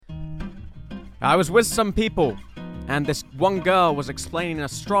I was with some people, and this one girl was explaining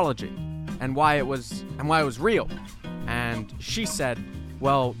astrology and why it was real. And she said,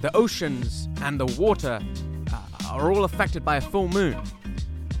 well, the oceans and the water are all affected by a full moon.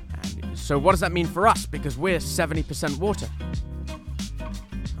 And so what does that mean for us? Because we're 70% water.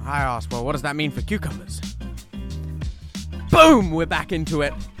 I asked, well, what does that mean for cucumbers? Boom! We're back into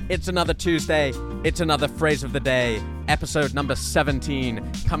it. It's another Tuesday. It's another Phrase of the Day. Episode number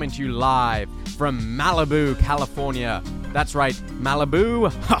 17, coming to you live from Malibu, California. That's right,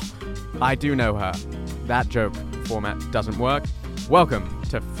 Malibu. I do know her. That joke format doesn't work. Welcome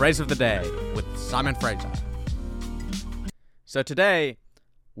to Phrase of the Day with Simon Fraser. So today,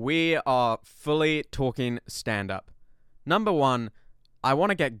 we are fully talking stand-up. Number one, I want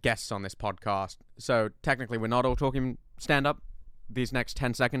to get guests on this podcast. So technically, we're not all talking stand-up. These next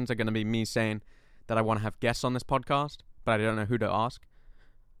 10 seconds are going to be me saying that I want to have guests on this podcast, but I don't know who to ask.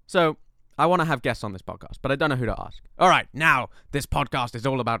 So I want to have guests on this podcast, but I don't know who to ask. All right, now this podcast is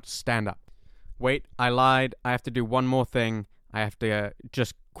all about stand-up. Wait, I lied. I have to do one more thing. I have to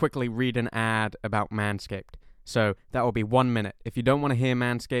just quickly read an ad about Manscaped. So that will be 1 minute. If you don't want to hear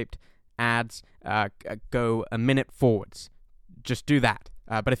Manscaped ads, go a minute forwards. Just do that.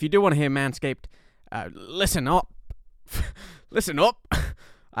 But if you do want to hear Manscaped, listen up. Listen up.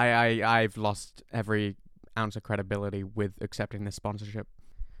 I've lost every ounce of credibility with accepting this sponsorship.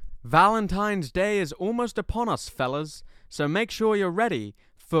 Valentine's Day is almost upon us, fellas, so make sure you're ready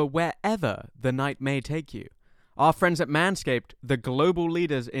for wherever the night may take you. Our friends at Manscaped, the global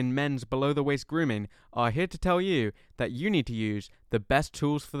leaders in men's below-the-waist grooming, are here to tell you that you need to use the best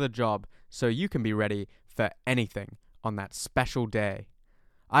tools for the job so you can be ready for anything on that special day.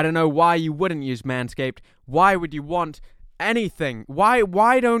 I don't know why you wouldn't use Manscaped. Why would you want anything?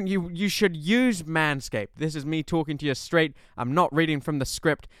 Why don't you should use Manscaped. This is me talking to you straight. I'm not reading from the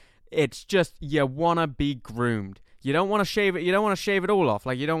script. It's just you want to be groomed. You don't want to shave it. You don't want to shave it all off.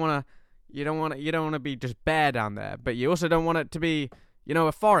 Like you don't want to be just bare down there, but you also don't want it to be,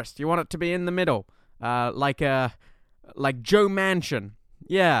 a forest. You want it to be in the middle. Like Joe Manchin.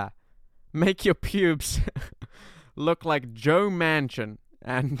 Yeah. Make your pubes look like Joe Manchin.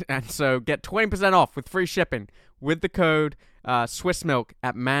 And so get 20% off with free shipping with the code SwissMilk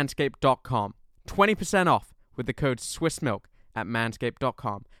at manscaped.com. 20% off with the code SwissMilk at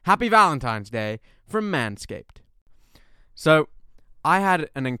manscaped.com. Happy Valentine's Day from Manscaped. So, I had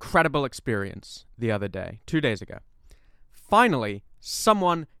an incredible experience the other day, 2 days ago. Finally,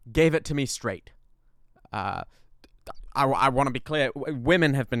 someone gave it to me straight. I want to be clear,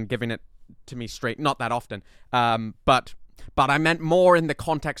 women have been giving it to me straight, not that often, but I meant more in the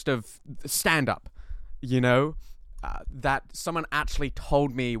context of stand-up, that someone actually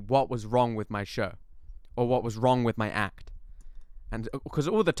told me what was wrong with my show, or what was wrong with my act. And because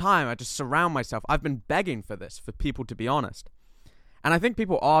all the time, I just surround myself, I've been begging for this, for people to be honest. And I think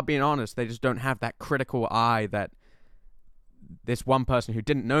people are being honest, they just don't have that critical eye that this one person who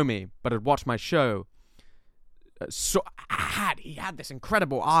didn't know me, but had watched my show, he had this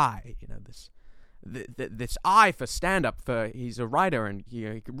incredible eye, this eye for stand-up. He's a writer, and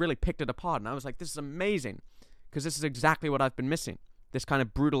he really picked it apart. And I was like, this is amazing, because this is exactly what I've been missing. This kind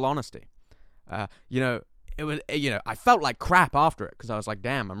of brutal honesty. It was, I felt like crap after it, because I was like,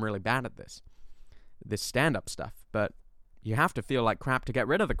 damn, I'm really bad at this stand-up stuff. But you have to feel like crap to get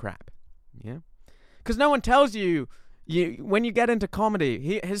rid of the crap. Yeah, because no one tells you when you get into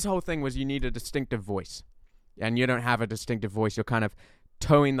comedy. His whole thing was you need a distinctive voice, and you don't have a distinctive voice. You're kind of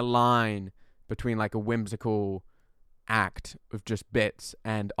towing the line between like a whimsical act of just bits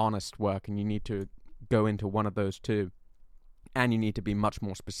and honest work, and you need to go into one of those two, and you need to be much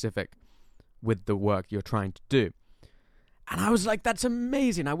more specific with the work you're trying to do. And I was like, that's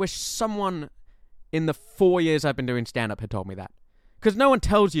amazing. I wish someone in the 4 years I've been doing stand-up had told me that. Because no one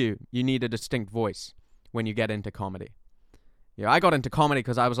tells you need a distinct voice when you get into comedy. I got into comedy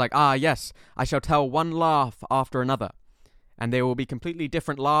because I was like, yes, I shall tell one laugh after another. And they will be completely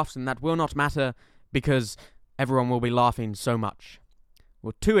different laughs, and that will not matter because everyone will be laughing so much.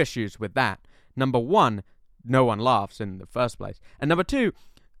 Well, two issues with that. Number one, no one laughs in the first place. And number two,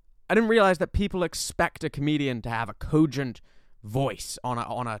 I didn't realize that people expect a comedian to have a cogent voice on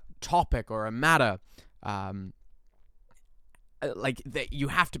a topic or a matter. You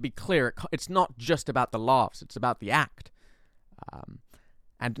have to be clear. It's not just about the laughs. It's about the act.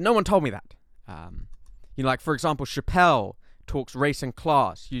 And no one told me that. For example, Chappelle talks race and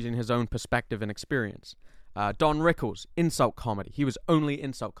class using his own perspective and experience. Don Rickles, insult comedy. He was only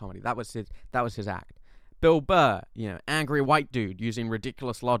insult comedy. That was his act. Bill Burr, angry white dude using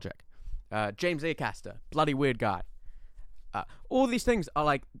ridiculous logic. James Acaster, bloody weird guy. All these things are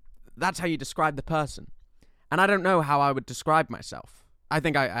like, that's how you describe the person. And I don't know how I would describe myself. I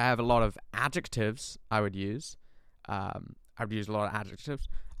think I have a lot of adjectives I would use. I would use a lot of adjectives.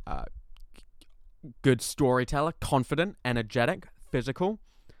 Good storyteller, confident, energetic, physical,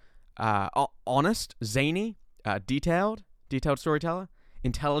 honest, zany, detailed storyteller,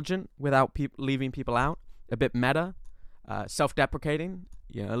 intelligent without leaving people out, a bit meta, self-deprecating,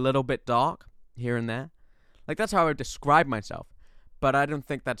 a little bit dark here and there. Like, that's how I would describe myself. But I don't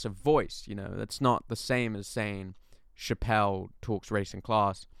think that's a voice, That's not the same as saying Chappelle talks race and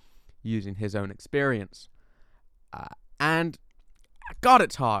class using his own experience. And, God,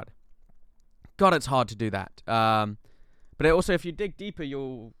 it's hard. God, it's hard to do that. But also, if you dig deeper,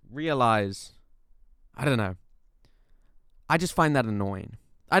 you'll realize, I don't know. I just find that annoying.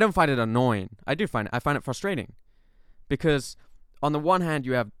 I don't find it annoying. I find it frustrating. Because on the one hand,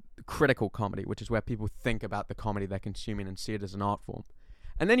 you have critical comedy, which is where people think about the comedy they're consuming and see it as an art form.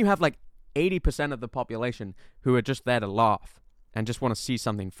 And then you have like 80% of the population who are just there to laugh and just want to see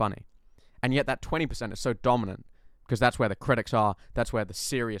something funny. And yet that 20% is so dominant because that's where the critics are, that's where the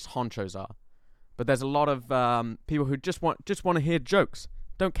serious honchos are. But there's a lot of people who just want to hear jokes,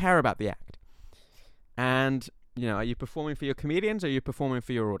 don't care about the act. And, are you performing for your comedians or are you performing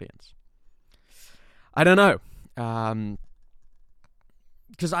for your audience? I don't know.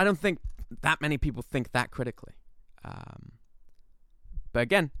 Because I don't think that many people think that critically. But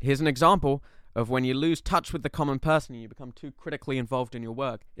again, here's an example of when you lose touch with the common person and you become too critically involved in your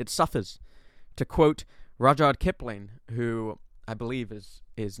work, it suffers. To quote Rudyard Kipling, who I believe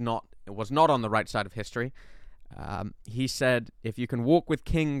was not on the right side of history, he said, "If you can walk with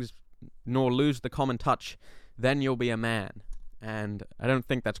kings nor lose the common touch, then you'll be a man." And I don't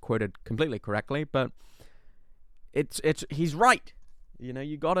think that's quoted completely correctly, but he's right.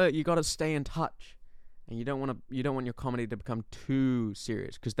 You gotta stay in touch, and you don't want your comedy to become too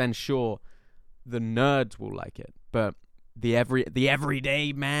serious, because then sure, the nerds will like it, but the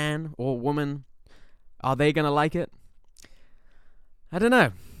everyday man or woman, are they gonna like it? I don't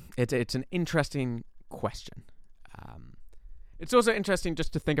know. It's an interesting question. It's also interesting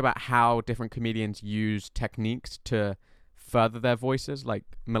just to think about how different comedians use techniques to further their voices. Like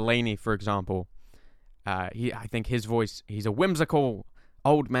Mulaney, for example. I think his voice, he's a whimsical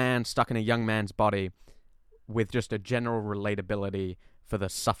old man stuck in a young man's body with just a general relatability for the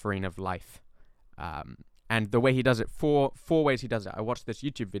suffering of life. And the way he does it, four ways he does it. I watched this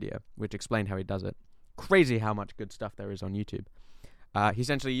YouTube video which explained how he does it. Crazy how much good stuff there is on YouTube. He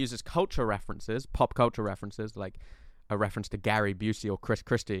essentially uses culture references, pop culture references, like a reference to Gary Busey or Chris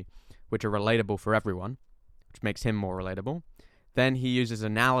Christie, which are relatable for everyone, which makes him more relatable. Then he uses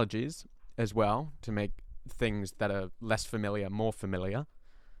analogies as well to make things that are less familiar more familiar,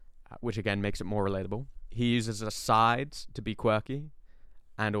 which again makes it more relatable. He uses asides to be quirky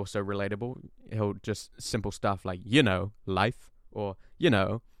and also relatable. He'll just simple stuff like, life, or,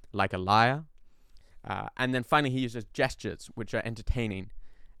 like a liar. And then finally he uses gestures, which are entertaining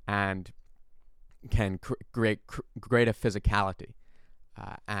and can create greater physicality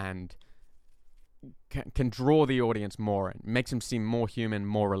and can draw the audience more and makes him seem more human,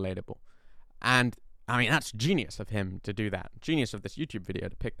 more relatable. And, I mean, that's genius of him to do that. Genius of this YouTube video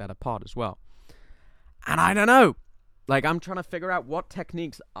to pick that apart as well. And I don't know. Like, I'm trying to figure out what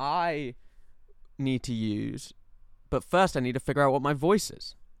techniques I need to use. But first I need to figure out what my voice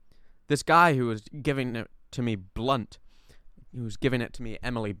is. This guy who was giving it to me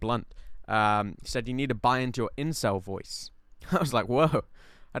Emily Blunt, said you need to buy into your incel voice. I was like, whoa,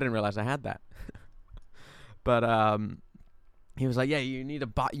 I didn't realize I had that. But he was like, yeah, you need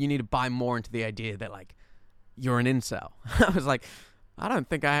to buy more into the idea that like you're an incel. I was like, I don't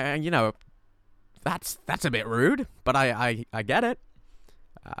think that's a bit rude, but I get it.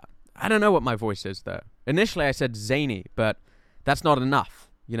 I don't know what my voice is though. Initially I said zany, but that's not enough.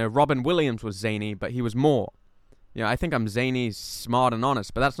 Robin Williams was zany, but he was more. I think I'm zany, smart, and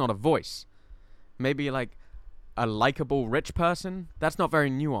honest, but that's not a voice. Maybe like a likable rich person? That's not very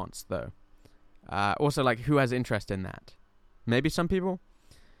nuanced, though. Also, like, who has interest in that? Maybe some people?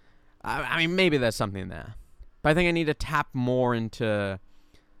 I mean, maybe there's something there. But I think I need to tap more into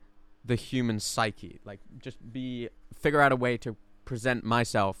the human psyche. Like, figure out a way to present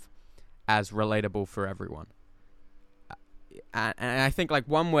myself as relatable for everyone. And I think, like,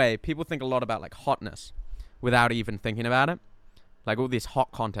 one way, people think a lot about, like, hotness without even thinking about it. Like, all these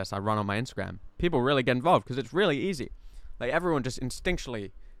hot contests I run on my Instagram. People really get involved because it's really easy. Like, everyone just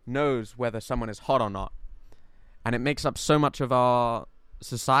instinctually knows whether someone is hot or not. And it makes up so much of our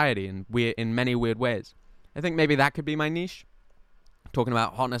society in many weird ways. I think maybe that could be my niche. Talking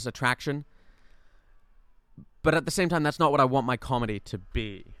about hotness, attraction. But at the same time, that's not what I want my comedy to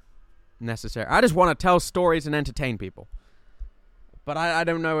be. necessary. I just want to tell stories and entertain people. But I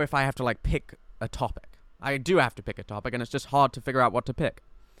don't know if I have to, like, pick a topic. I do have to pick a topic, and it's just hard to figure out what to pick.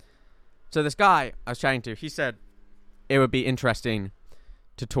 So this guy I was chatting to, he said it would be interesting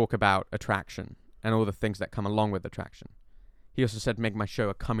to talk about attraction and all the things that come along with attraction. He also said make my show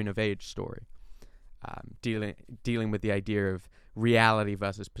a coming-of-age story, dealing with the idea of reality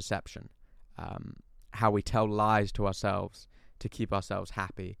versus perception, how we tell lies to ourselves to keep ourselves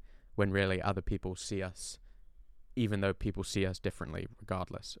happy when really other people see us, even though people see us differently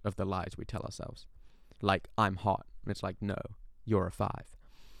regardless of the lies we tell ourselves. Like, I'm hot. And it's like, no, you're a 5.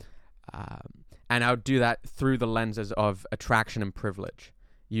 And I would do that through the lenses of attraction and privilege,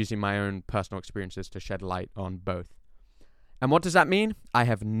 using my own personal experiences to shed light on both. And what does that mean? I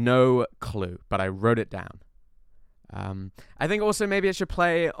have no clue, but I wrote it down. I think also maybe it should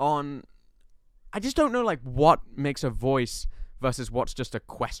play on... I just don't know, like, what makes a voice versus what's just a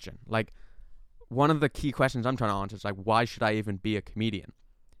question. Like, one of the key questions I'm trying to answer is, like, why should I even be a comedian?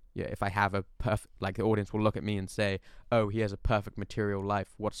 Yeah, if I have a perfect... Like, the audience will look at me and say, oh, he has a perfect material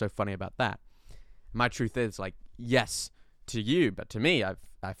life. What's so funny about that? My truth is, like, yes, to you, but to me,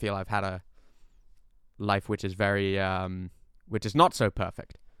 I feel I've had a life which is very... which is not so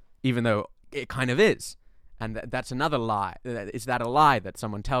perfect, even though it kind of is. And that's another lie. Is that a lie that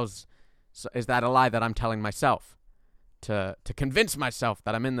someone tells... Is that a lie that I'm telling myself to convince myself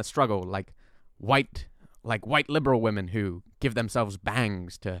that I'm in the struggle, like white liberal women who give themselves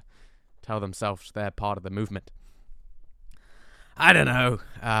bangs to tell themselves they're part of the movement? I don't know,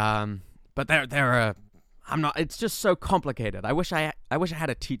 but there are. I'm not. It's just so complicated. I wish I had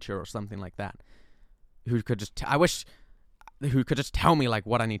a teacher or something like that who could just. Who could just tell me like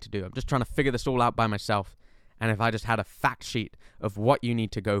what I need to do. I'm just trying to figure this all out by myself. And if I just had a fact sheet of what you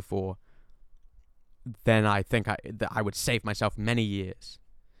need to go for, then I think I would save myself many years.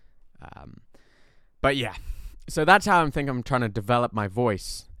 But yeah, so that's how I'm trying to develop my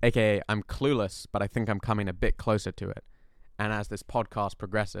voice, aka I'm clueless, but I think I'm coming a bit closer to it. And as this podcast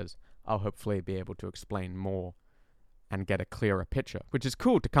progresses, I'll hopefully be able to explain more and get a clearer picture, which is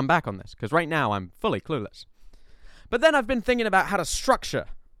cool to come back on this, because right now I'm fully clueless. But then I've been thinking about how to structure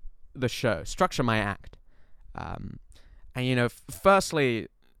the show, structure my act. And, you know, firstly,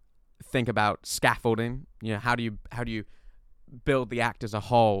 think about scaffolding. You know, how do you build the act as a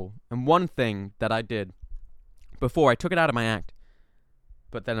whole? And one thing that I did before I took it out of my act,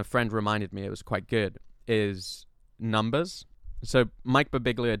 but then a friend reminded me it was quite good, is numbers. So Mike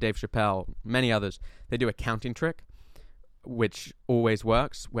Birbiglia, Dave Chappelle, many others, they do a counting trick, which always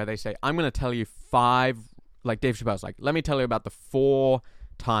works, where they say, I'm going to tell you 5, like Dave Chappelle's like, let me tell you about the 4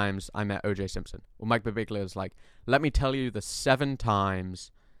 times I met O.J. Simpson. Well, Mike Birbiglia is like, let me tell you the 7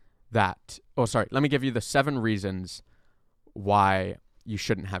 times that, let me give you the 7 reasons why you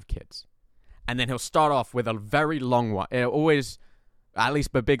shouldn't have kids. And then he'll start off with a very long one. It always, at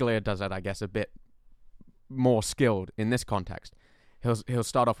least Birbiglia does it, I guess, a bit more skilled in this context. He'll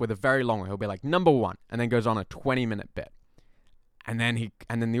start off with a very long one. He'll be like, number 1, and then goes on a 20-minute bit. And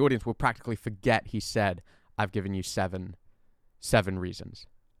then the audience will practically forget he said, I've given you 7 reasons.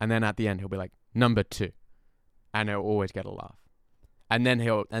 And then at the end, he'll be like, number 2. And he'll always get a laugh. And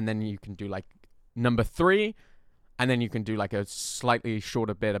then you can do like number 3, and then you can do like a slightly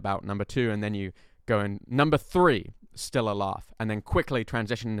shorter bit about number 2, and then you go in number 3, still a laugh, and then quickly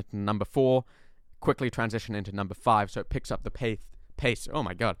transition into number 4, quickly transition into number 5, so it picks up the pace. Oh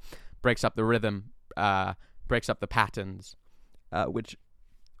my god, breaks up the rhythm, breaks up the patterns, which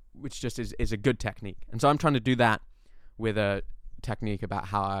just is a good technique. And so I'm trying to do that with a technique about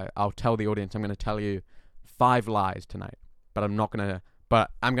how I'll tell the audience, I'm going to tell you 5 lies tonight, but I'm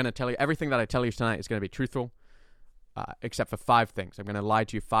going to tell you everything that I tell you tonight is going to be truthful, except for 5 things. I'm going to lie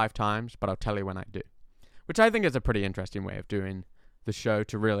to you 5 times, but I'll tell you when I do, which I think is a pretty interesting way of doing the show,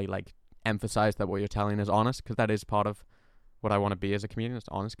 to really like emphasize that what you're telling is honest, because that is part of what I want to be as a comedian, is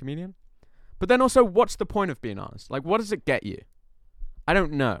an honest comedian. But then also, what's the point of being honest? Like, what does it get you? I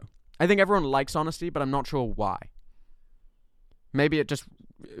don't know. I think everyone likes honesty, but I'm not sure why. Maybe it just,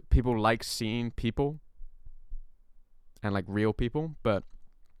 people like seeing people and like real people, but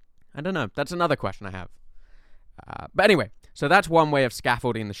I don't know. That's another question I have. But anyway, so that's one way of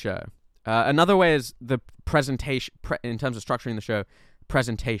scaffolding the show. Another way is the presentation, in terms of structuring the show,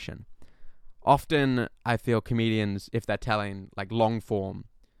 presentation. Often I feel comedians, if they're telling like long form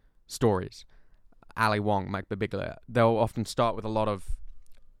stories, Ali Wong, Mike Birbiglia, they'll often start with a lot of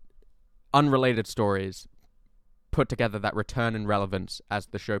unrelated stories put together that return in relevance as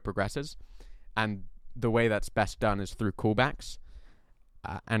the show progresses. And the way that's best done is through callbacks.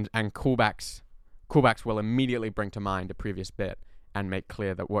 And callbacks will immediately bring to mind a previous bit and make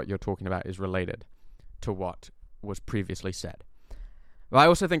clear that what you're talking about is related to what was previously said. But I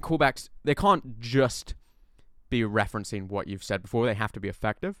also think callbacks, they can't just be referencing what you've said before. They have to be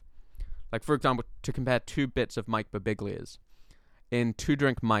effective. Like, for example, to compare two bits of Mike Birbiglia's. In Two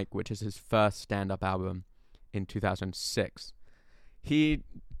Drink Mike, which is his first stand-up album in 2006, he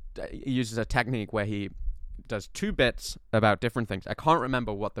uses a technique where he does two bits about different things. I can't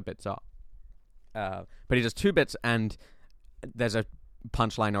remember what the bits are. But he does two bits, and there's a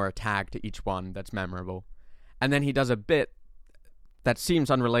punchline or a tag to each one that's memorable. And then he does a bit that seems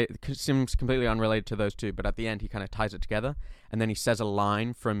completely unrelated to those two, but at the end he kind of ties it together, and then he says a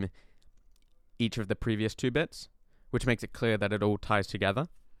line from each of the previous two bits, which makes it clear that it all ties together.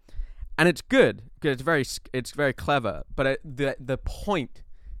 And it's good, because it's very clever, but the point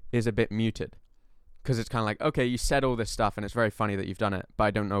is a bit muted, because it's kind of like, okay, you said all this stuff, and it's very funny that you've done it, but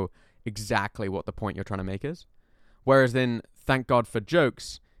I don't know exactly what the point you're trying to make is. Whereas in Thank God for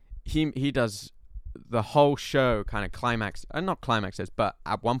Jokes, he does the whole show kind of not climaxes, but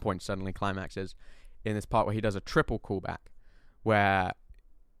at one point suddenly climaxes in this part where he does a triple callback, where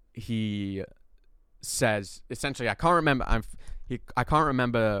he says, essentially, I can't remember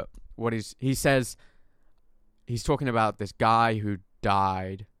what he says. He's talking about this guy who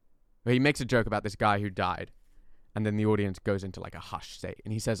died. He makes a joke about this guy who died, and then the audience goes into like a hush state,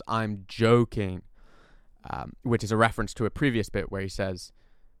 and he says, "I'm joking," which is a reference to a previous bit where he says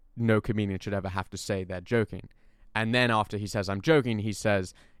no comedian should ever have to say they're joking. And then after he says, "I'm joking," he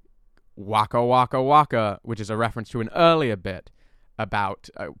says, "Waka waka waka," which is a reference to an earlier bit about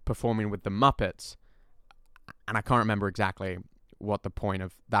performing with the Muppets. And I can't remember exactly what the point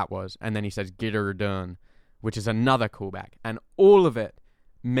of that was. And then he says, "Get her done," which is another callback. And all of it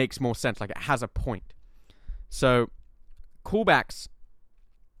makes more sense. Like, it has a point. So callbacks...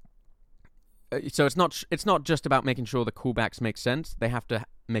 So it's not just about making sure the callbacks make sense. They have to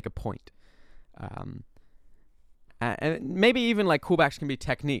make a point. And maybe even like callbacks can be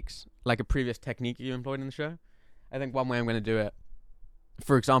techniques, like a previous technique you employed in the show. I think one way I'm going to do it,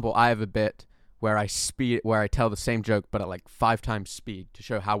 for example, I have a bit where I tell the same joke but at like 5 times speed to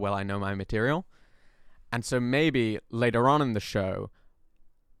show how well I know my material. And so maybe later on in the show,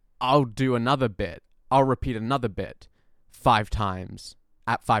 I'll do another bit. I'll repeat another bit 5 times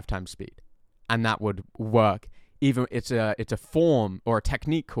at 5 times speed. And that would work. Even it's a form or a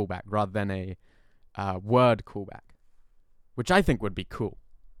technique callback rather than a word callback, which I think would be cool.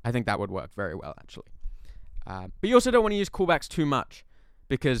 I think that would work very well, actually. But you also don't want to use callbacks too much,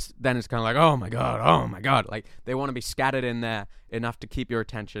 because then it's kind of like, oh my god. Like, they want to be scattered in there enough to keep your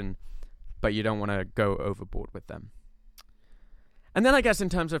attention, but you don't want to go overboard with them. And then I guess in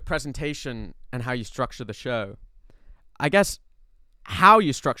terms of presentation and how you structure the show, I guess how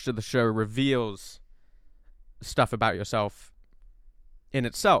you structure the show reveals stuff about yourself in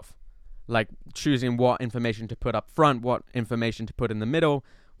itself. Like choosing what information to put up front, what information to put in the middle,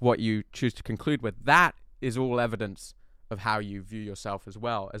 what you choose to conclude with. That is all evidence of how you view yourself as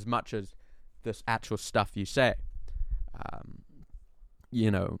well, as much as this actual stuff you say.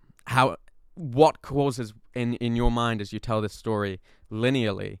 What causes in your mind as you tell this story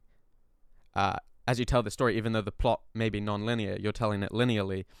linearly, as you tell the story, even though the plot may be non-linear, you're telling it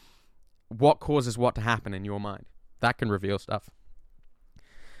linearly. What causes what to happen in your mind? That can reveal stuff.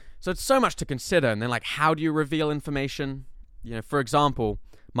 So it's so much to consider. And then, like, how do you reveal information? You know, for example,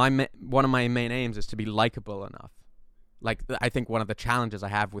 one of my main aims is to be likable enough. Like, I think one of the challenges I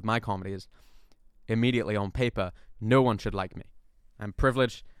have with my comedy is immediately on paper, no one should like me. I'm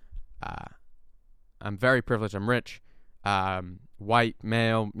privileged. I'm very privileged. I'm rich. White,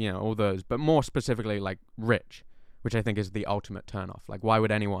 male, all those. But more specifically, like, rich, which I think is the ultimate turnoff. Like, why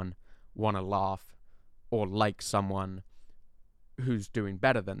would anyone want to laugh or like someone who's doing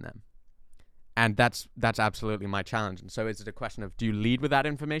better than them? And that's absolutely my challenge. And so is it a question of, do you lead with that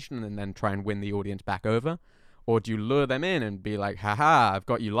information and then try and win the audience back over? Or do you lure them in and be like, haha, I've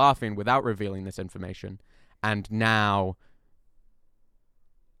got you laughing without revealing this information. And now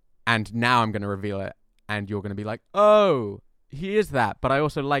I'm going to reveal it. And you're going to be like, oh, he is that, but I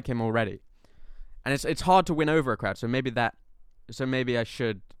also like him already. And it's hard to win over a crowd. So maybe I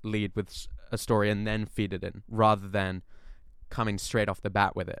should lead with a story and then feed it in, rather than coming straight off the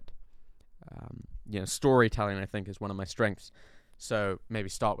bat with it. Storytelling, I think, is one of my strengths. So maybe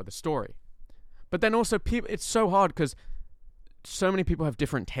start with a story. But then also, it's so hard because so many people have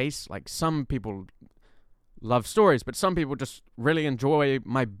different tastes. Like, some people love stories, but some people just really enjoy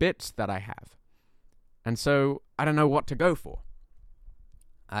my bits that I have. And so I don't know what to go for.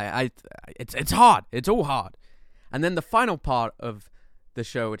 It's hard. It's all hard. And then the final part of the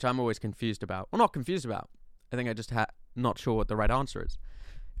show, which I'm always confused about. Well, not confused about. I think I just not sure what the right answer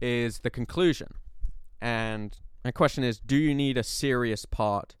is the conclusion. And my question is, do you need a serious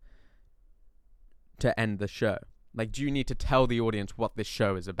part to end the show? Like, do you need to tell the audience what this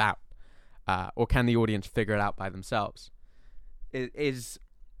show is about? Or can the audience figure it out by themselves? Is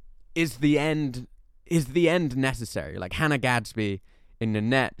the end necessary? Like Hannah Gadsby in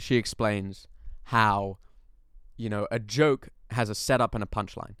Nanette, she explains how, a joke has a setup and a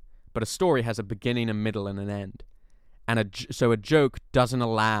punchline, but a story has a beginning, a middle, and an end. And so a joke doesn't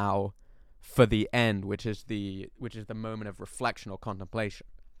allow for the end, which is the moment of reflection or contemplation.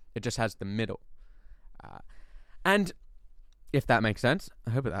 It just has the middle. And if that makes sense, I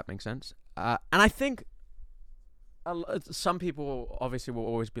hope that makes sense. And I think some people obviously will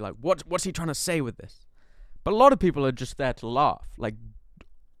always be like, what's he trying to say with this? But a lot of people are just there to laugh. Like,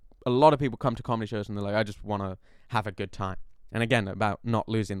 a lot of people come to comedy shows and they're like, I just want to have a good time. And again, about not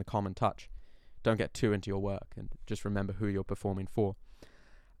losing the common touch. Don't get too into your work and just remember who you're performing for.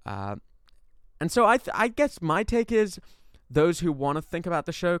 And so I guess my take is those who want to think about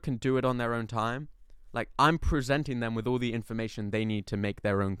the show can do it on their own time. Like, I'm presenting them with all the information they need to make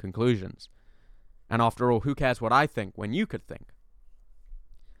their own conclusions. And after all, who cares what I think when you could think?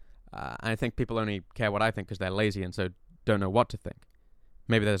 And I think people only care what I think because they're lazy and so don't know what to think.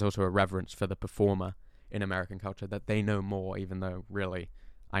 Maybe there's also a reverence for the performer in American culture that they know more, even though really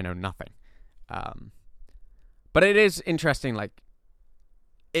I know nothing. But it is interesting. Like,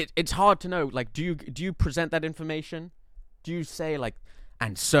 it's hard to know. Like, do you present that information? Do you say like,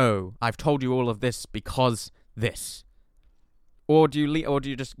 and so I've told you all of this because this, or do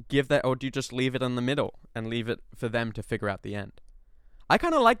you just give that, or do you just leave it in the middle and leave it for them to figure out the end? I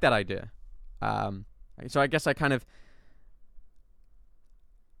kind of like that idea. So I guess I kind of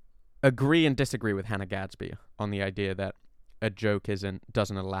agree and disagree with Hannah Gadsby on the idea that a joke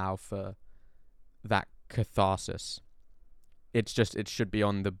doesn't allow for that catharsis. It should be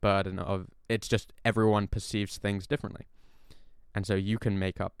on the burden of, it's just everyone perceives things differently. And so you can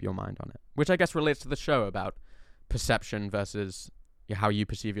make up your mind on it, which I guess relates to the show about perception versus how you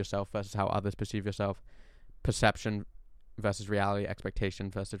perceive yourself versus how others perceive yourself, perception versus reality,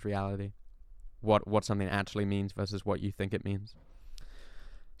 expectation versus reality, what something actually means versus what you think it means.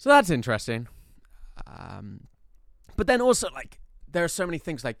 So that's interesting. But then also, like, there are so many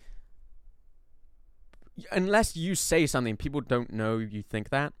things, like, unless you say something, people don't know you think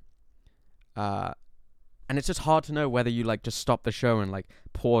that. And it's just hard to know whether you, like, just stop the show and, like,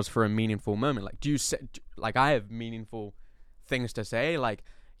 pause for a meaningful moment. Like, do you say, like, I have meaningful things to say, like,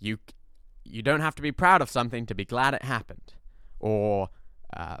 you don't have to be proud of something to be glad it happened. Or,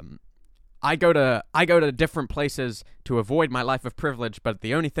 I go to different places to avoid my life of privilege, but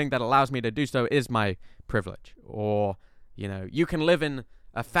the only thing that allows me to do so is my privilege. Or, you can live in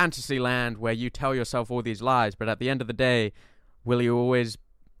a fantasy land where you tell yourself all these lies, but at the end of the day, who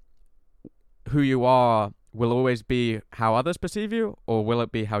you are will always be how others perceive you, or will it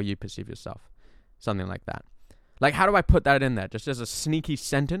be how you perceive yourself? Something like that. Like, how do I put that in there? Just as a sneaky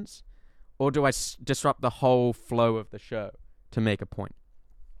sentence? Or do I disrupt the whole flow of the show to make a point?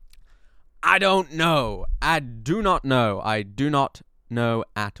 I don't know. I do not know. I do not know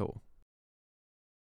at all.